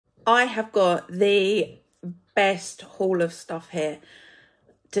I have got the best haul of stuff here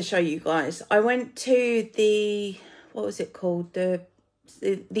to show you guys. I went to the, what was it called? The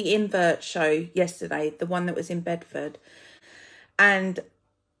Invert Show yesterday, the one that was in Bedford. And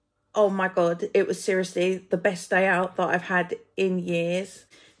oh my God, it was seriously the best day out that I've had in years.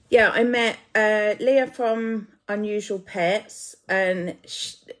 Yeah, I met Leah from Unusual Pets, and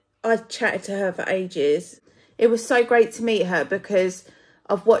I chatted to her for ages. It was so great to meet her because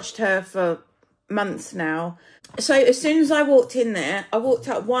I've watched her for months now. So as soon as I walked in there, I walked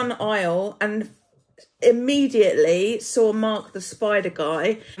up one aisle and immediately saw Mark the spider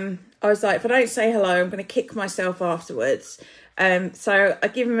guy. I was like, if I don't say hello, I'm going to kick myself afterwards. So I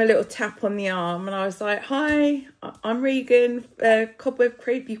give him a little tap on the arm and I was like, hi, I'm Regan, Cobweb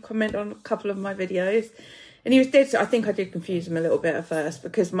Creep. You comment on a couple of my videos. And he was dead. So I think I did confuse him a little bit at first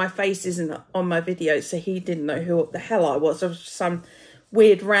because my face isn't on my video. So he didn't know who the hell I was. I was just some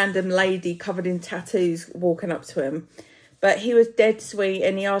weird random lady covered in tattoos walking up to him. But he was dead sweet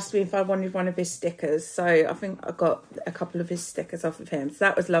and he asked me if I wanted one of his stickers. So I think I got a couple of his stickers off of him. So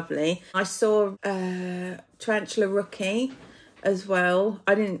that was lovely. I saw Tarantula Rookie as well.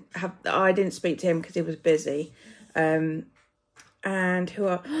 I didn't speak to him because he was busy. And who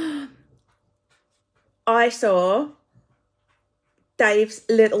are... I saw Dave's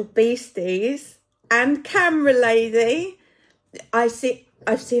little Beasties and camera lady. I've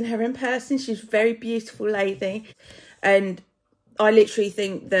seen her in person. She's a very beautiful lady. And I literally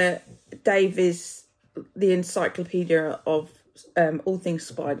think that Dave is the encyclopedia of all things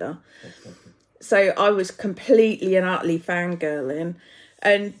spider. So I was completely and utterly fangirling.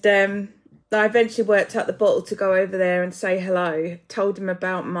 And I eventually worked out the bottle to go over there and say hello. Told him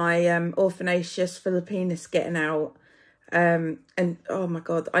about my orphanaceous Filipinas getting out. And oh my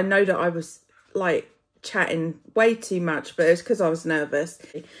God, I know that I was like chatting way too much, but it's because I was nervous.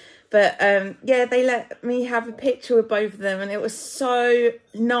 But yeah, they let me have a picture with both of them and it was so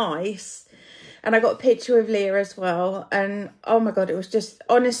nice. And I got a picture with Leah as well. And oh my God, it was just,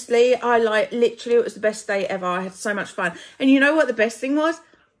 honestly, literally, it was the best day ever. I had so much fun. And you know what the best thing was?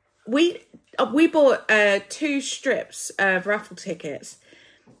 We bought 2 strips of raffle tickets.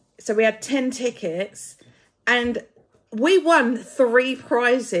 So we had 10 tickets and we won 3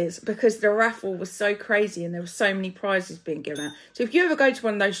 prizes because the raffle was so crazy and there were so many prizes being given out. So if you ever go to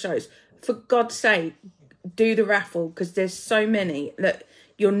one of those shows, for God's sake, do the raffle because there's so many that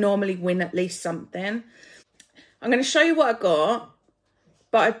you'll normally win at least something. I'm going to show you what I got.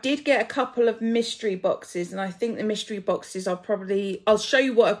 But I did get a couple of mystery boxes and I think the mystery boxes I'll show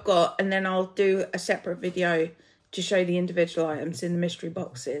you what I've got and then I'll do a separate video to show the individual items in the mystery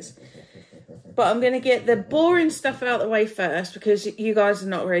boxes. But I'm going to get the boring stuff out of the way first because you guys are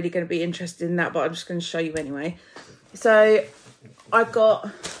not really going to be interested in that, but I'm just going to show you anyway. So I got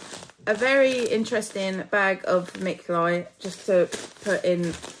a very interesting bag of Michelai just to put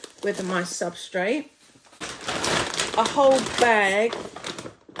in with my substrate. A whole bag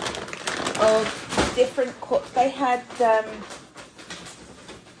of different, they had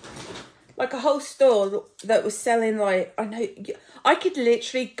like a whole store that was selling like, I could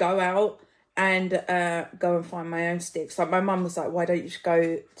literally go out and go and find my own sticks. Like my mum was like, why don't you just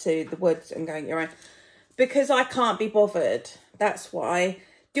go to the woods and go get your own? Because I can't be bothered. That's why.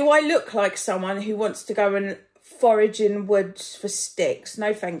 Do I look like someone who wants to go and forage in woods for sticks?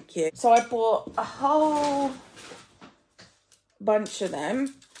 No, thank you. So I bought a whole bunch of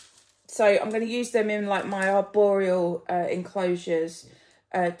them. So I'm going to use them in like my arboreal enclosures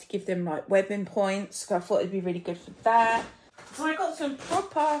to give them like webbing points. So I thought it'd be really good for that. So I got some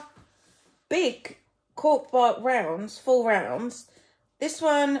proper big cork bark rounds, full rounds. This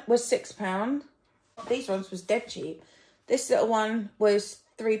one was £6. These ones was dead cheap. This little one was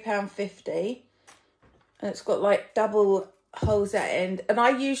 £3.50. And it's got like double holes at end. And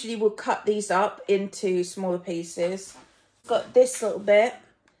I usually will cut these up into smaller pieces. Got this little bit,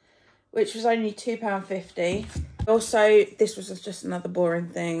 which was only £2.50. Also, this was just another boring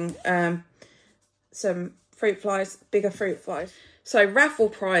thing. Some fruit flies, bigger fruit flies. So raffle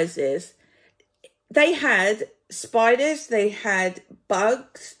prizes. They had spiders, they had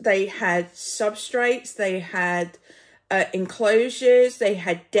bugs, they had substrates, they had enclosures, they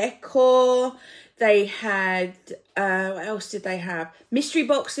had decor, they had, what else did they have? Mystery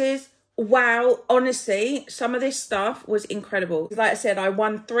boxes. Wow, honestly, some of this stuff was incredible. Like I said, I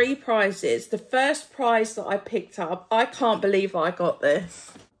won 3 prizes. The first prize that I picked up, I can't believe I got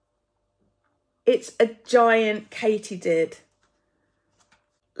this. It's a giant katydid.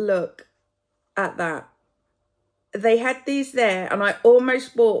 Look at that. They had these there and I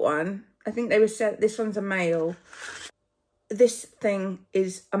almost bought one. I think they were said this one's a male. this thing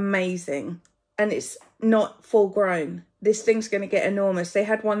is amazing, and it's not full grown. This thing's going to get enormous. They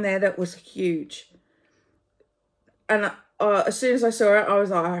had one there that was huge, and as soon as I saw it, I was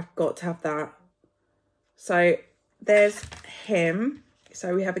like, I've got to have that. So there's him.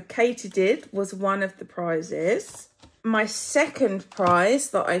 So we have a katydid was one of the prizes. My second prize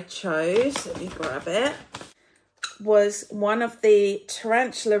that I chose, let me grab it, was one of the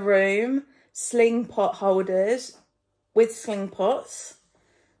Tarantula Room sling pot holders with sling pots.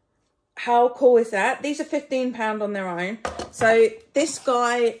 How cool is that? These are £15 on their own. So this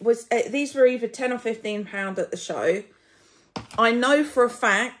guy was, these were either £10 or £15 at the show. I know for a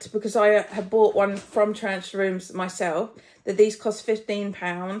fact, because I have bought one from Tarantula Rooms myself, that these cost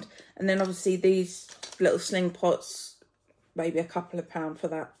 £15. And then obviously these little sling pots, maybe a couple of pounds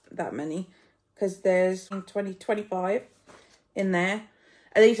for that many. Because there's 25 in there.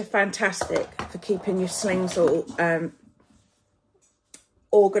 And these are fantastic for keeping your slings all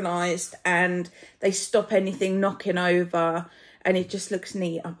organised, and they stop anything knocking over, and it just looks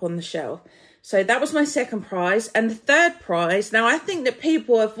neat up on the shelf. So that was my second prize. And the third prize, now I think that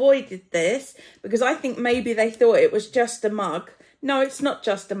people avoided this because I think maybe they thought it was just a mug. No, it's not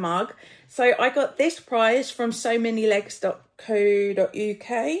just a mug. So I got this prize from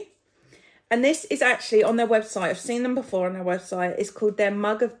somanylegs.co.uk. And this is actually on their website. I've seen them before on their website. It's called their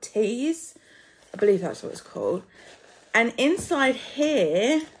Mug of Teas. I believe that's what it's called. And inside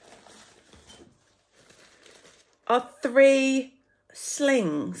here are 3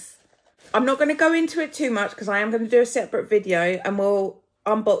 slings. I'm not going to go into it too much because I am going to do a separate video and we'll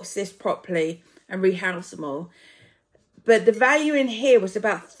unbox this properly and rehouse them all. But the value in here was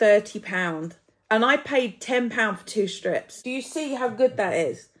about £30. And I paid £10 for 2 strips. Do you see how good that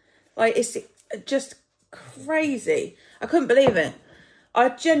is? Like, it's just crazy. I couldn't believe it. I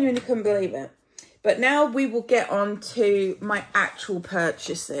genuinely couldn't believe it. But now we will get on to my actual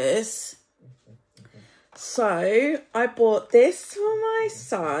purchases. So I bought this for my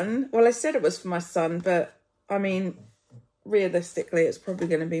son. Well, I said it was for my son, but I mean, realistically, it's probably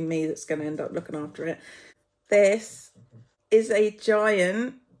going to be me that's going to end up looking after it. This is a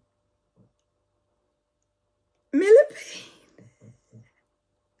giant millipede.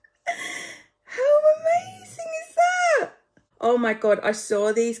 How amazing is that? Oh my God, I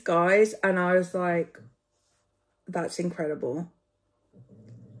saw these guys and I was like, that's incredible.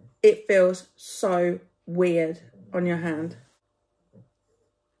 It feels so weird on your hand.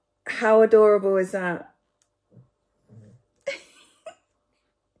 How adorable is that?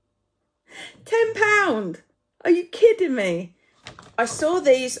 £10. Are you kidding me? I saw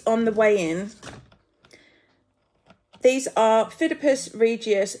these on the way in. These are Phidippus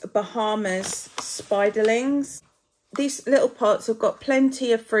regius Bahamas spiderlings. These little pots have got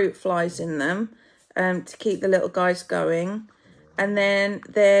plenty of fruit flies in them to keep the little guys going. And then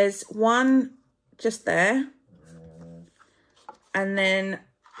there's one just there. And then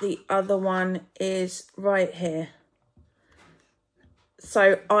the other one is right here.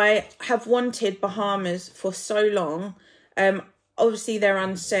 So I have wanted Bahamas for so long. Obviously they're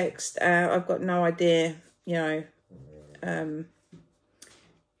unsexed. I've got no idea, you know,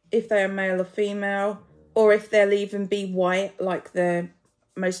 if they are male or female, or if they'll even be white like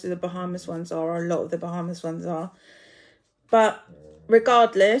most of the Bahamas ones are, or a lot of the Bahamas ones are. But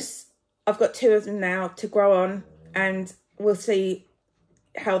regardless, I've got 2 of them now to grow on, and we'll see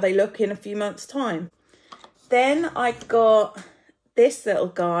how they look in a few months' time. Then I got this little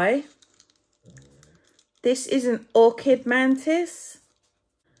guy. This is an orchid mantis.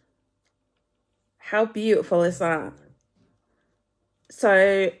 How beautiful is that?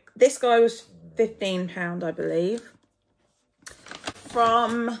 So this guy was £15, I believe.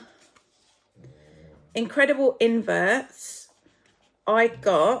 From Incredible Inverts, I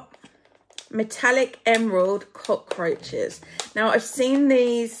got metallic emerald cockroaches. Now I've seen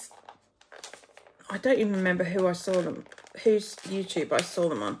these, I don't even remember who I saw them, whose YouTube I saw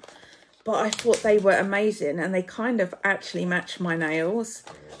them on, but I thought they were amazing and they kind of actually match my nails.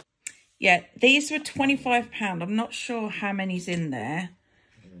 Yeah, these were £25. I'm not sure how many's in there,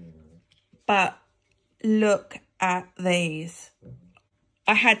 but look at these.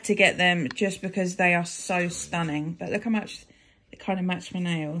 I had to get them just because they are so stunning. But look how much they kind of match my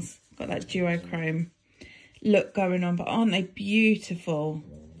nails. Got that duochrome look going on, but aren't they beautiful?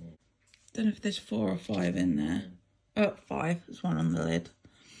 Don't know if there's 4 or 5 in there. Oh, 5. There's one on the lid.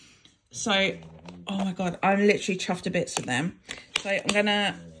 So, oh my God, I'm literally chuffed to bits with them. So I'm going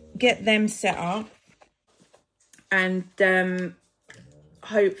to get them set up and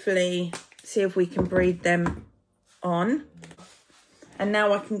hopefully see if we can breed them on. And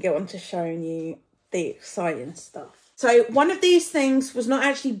now I can get on to showing you the exciting stuff. So one of these things was not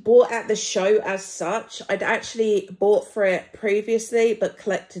actually bought at the show as such. I'd actually bought for it previously, but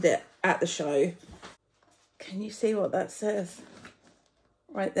collected it at the show. Can you see what that says?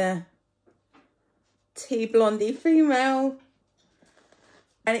 Right there. T Blondie female.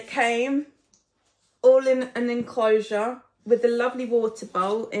 And it came all in an enclosure with a lovely water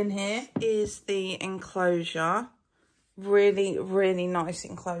bowl in here. Is the enclosure. Really, really nice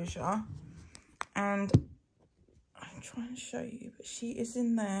enclosure. And I'm trying to show you, but she is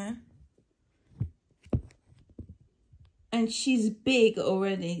in there. And she's big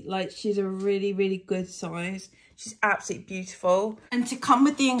already. Like, she's a really, really good size. She's absolutely beautiful. And to come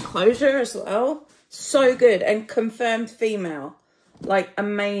with the enclosure as well, so good. And confirmed female. Like,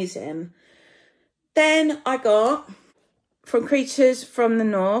 amazing. Then I got, from Creatures from the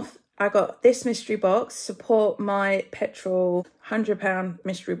North, I got this mystery box. Support my petrol £100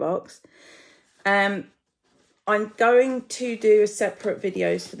 mystery box. I'm going to do separate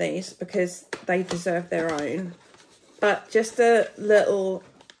videos for these because they deserve their own. But just a little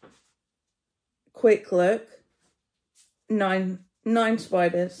quick look. Nine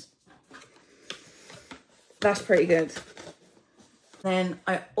spiders. That's pretty good. Then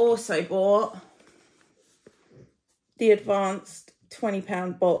I also bought the advanced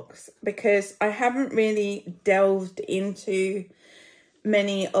 £20 box because I haven't really delved into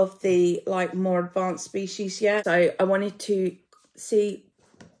many of the like more advanced species yet. So I wanted to see,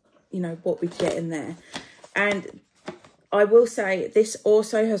 you know, what we get in there. And I will say this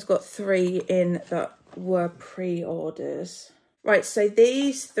also has got 3 in that were pre-orders. Right, so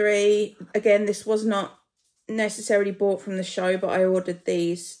these 3, again, this was not necessarily bought from the show, but I ordered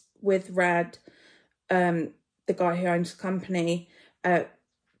these with Rad, the guy who owns the company,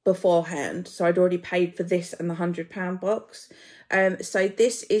 beforehand. So I'd already paid for this and the £100 box. So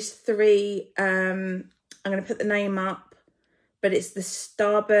this is 3, I'm going to put the name up, but it's the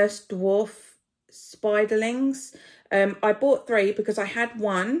Starburst Dwarf Spiderlings. I bought 3 because I had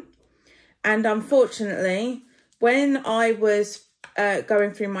 1, and unfortunately when I was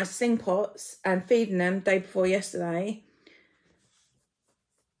going through my sling pots and feeding them day before yesterday,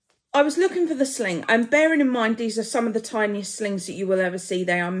 I was looking for the sling, and bearing in mind these are some of the tiniest slings that you will ever see.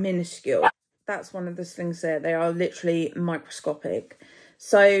 They are minuscule. That's one of the slings there. They are literally microscopic.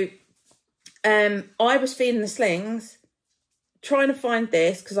 So I was feeding the slings, trying to find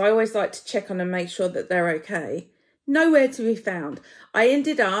this because I always like to check on and make sure that they're okay. Nowhere to be found. I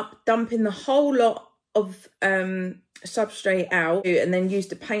ended up dumping the whole lot of substrate out and then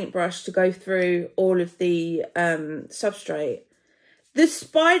used a paintbrush to go through all of the substrate. The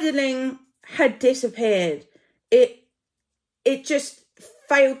spiderling had disappeared. It just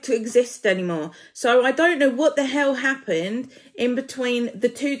failed to exist anymore. So I don't know what the hell happened in between the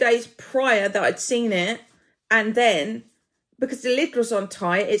 2 days prior that I'd seen it and then, because the lid was on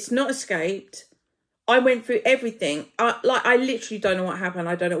tight, it's not escaped. I went through everything. I literally don't know what happened.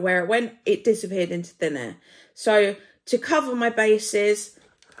 I don't know where it went. It disappeared into thin air. So to cover my bases,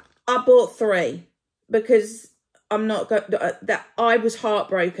 I bought 3 because I'm not going that I was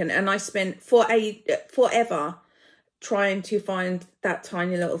heartbroken, and I spent forever trying to find that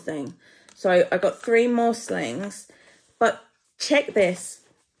tiny little thing. So I got 3 more slings, but check this.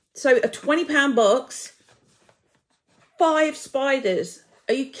 So a £20 box, 5 spiders.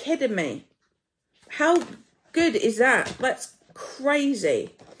 Are you kidding me? How good is that? That's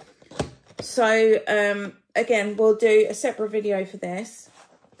crazy. So again, we'll do a separate video for this.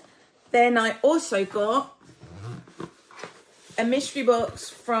 Then I also got a mystery box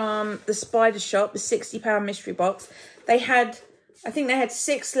from the Spider Shop, the £60 mystery box. They had, I think they had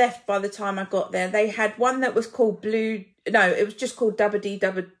 6 left by the time I got there. They had one that was called Blue, no, it was just called Dabba Dee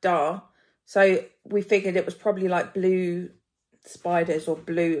Dabba Da. So we figured it was probably like blue spiders or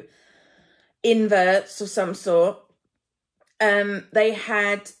blue inverts of some sort. They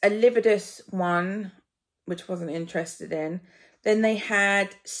had a Lividus one, which I wasn't interested in. Then they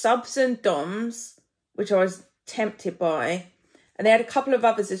had subs and doms, which I was tempted by. And they had a couple of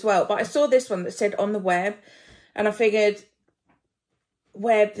others as well. But I saw this one that said on the web. And I figured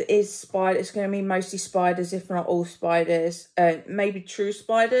web is spider. It's going to be mostly spiders, if not all spiders. Maybe true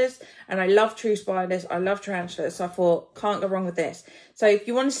spiders. And I love true spiders. I love tarantulas. So I thought, can't go wrong with this. So if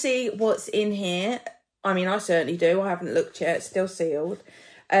you want to see what's in here, I mean, I certainly do. I haven't looked yet. It's still sealed.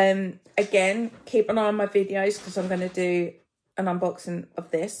 Again, keep an eye on my videos because I'm going to do an unboxing of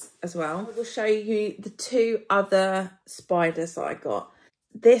this as well. I will show you the 2 other spiders that I got.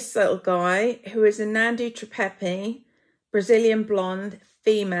 This little guy, who is a Nandu Trapepi, Brazilian blonde,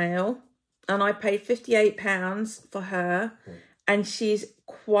 female, and I paid £58 for her, and she's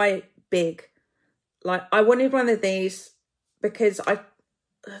quite big. Like, I wanted one of these because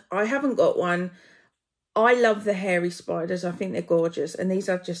I haven't got one. I love the hairy spiders. I think they're gorgeous. And these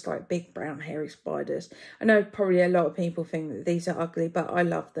are just like big brown hairy spiders. I know probably a lot of people think that these are ugly, but I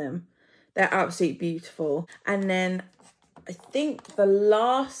love them. They're absolutely beautiful. And then I think the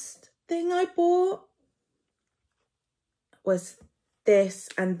last thing I bought was this,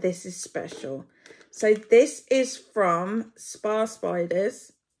 and this is special. So this is from Spa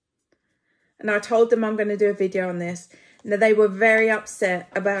Spiders. And I told them I'm going to do a video on this. Now, they were very upset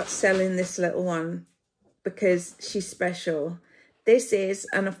about selling this little one because she's special. This is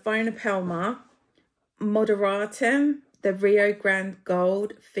an Aphonoplma moderatum, the Rio Grande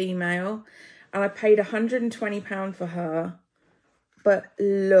Gold female. And I paid £120 for her. But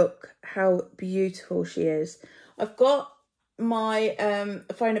look how beautiful she is. I've got my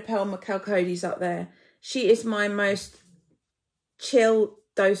Aphonoplma calcodes up there. She is my most chill,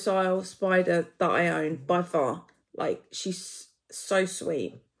 docile spider that I own by far. Like, she's so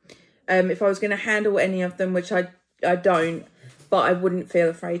sweet. If I was going to handle any of them, which I don't, but I wouldn't feel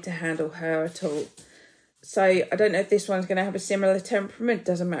afraid to handle her at all. So I don't know if this one's going to have a similar temperament.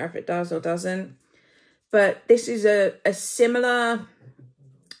 Doesn't matter if it does or doesn't. But this is a similar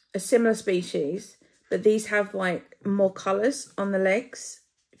species, but these have like more colours on the legs,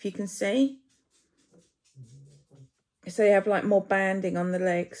 if you can see. So they have like more banding on the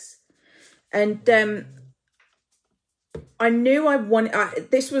legs. And I knew I wanted,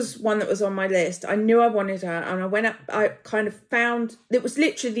 this was one that was on my list. I knew I wanted her, and I went up, I kind of found, it was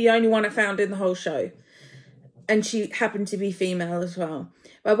literally the only one I found in the whole show. And she happened to be female as well.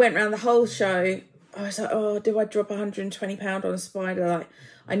 But I went around the whole show. I was like, oh, do I drop £120 on a spider? Like,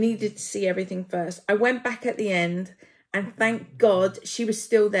 I needed to see everything first. I went back at the end, and thank God she was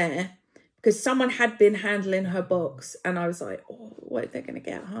still there, because someone had been handling her box, and I was like, oh, what are they going to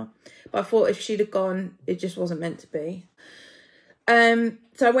get her? But I thought if she'd have gone, it just wasn't meant to be.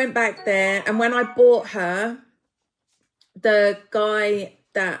 So I went back there, and when I bought her, the guy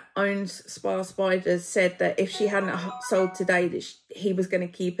that owns Spa Spiders said that if she hadn't sold today, that he was going to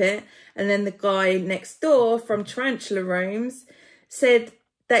keep it. And then the guy next door from Tarantula Rooms said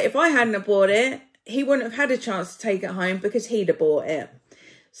that if I hadn't have bought it, he wouldn't have had a chance to take it home because he'd have bought it.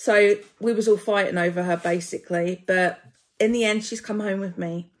 So we was all fighting over her basically, but in the end, she's come home with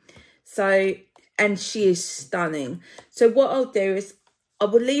me. So, and she is stunning. So what I'll do is I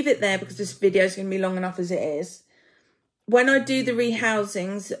will leave it there because this video is going to be long enough as it is. When I do the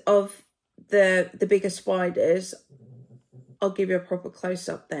rehousings of the bigger spiders, I'll give you a proper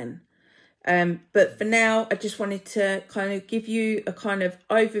close-up then. But for now, I just wanted to kind of give you a kind of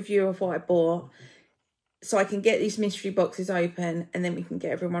overview of what I bought, so I can get these mystery boxes open, and then we can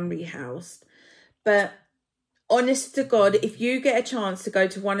get everyone rehoused. But honest to God, if you get a chance to go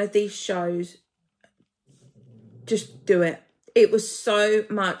to one of these shows, just do it. It was so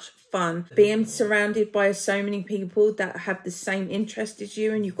much fun being surrounded by so many people that have the same interest as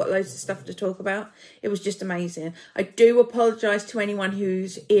you, and you've got loads of stuff to talk about. It was just amazing. I do apologise to anyone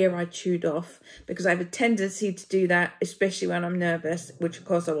whose ear I chewed off, because I have a tendency to do that, especially when I'm nervous, which of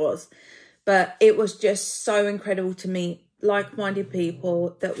course I was. But it was just so incredible to meet like-minded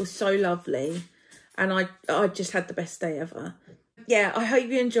people that was so lovely. And I just had the best day ever. Yeah, I hope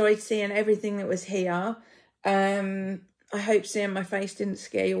you enjoyed seeing everything that was here. I hope seeing my face didn't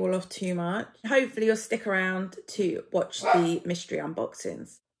scare you all off too much. Hopefully you'll stick around to watch the mystery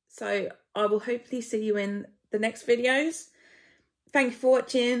unboxings. So I will hopefully see you in the next videos. Thank you for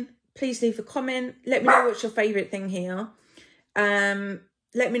watching. Please leave a comment. Let me know what's your favourite thing here.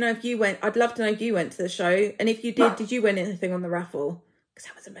 Let me know if you went. I'd love to know if you went to the show. And if you did you win anything on the raffle? Because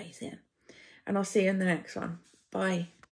that was amazing. And I'll see you in the next one. Bye.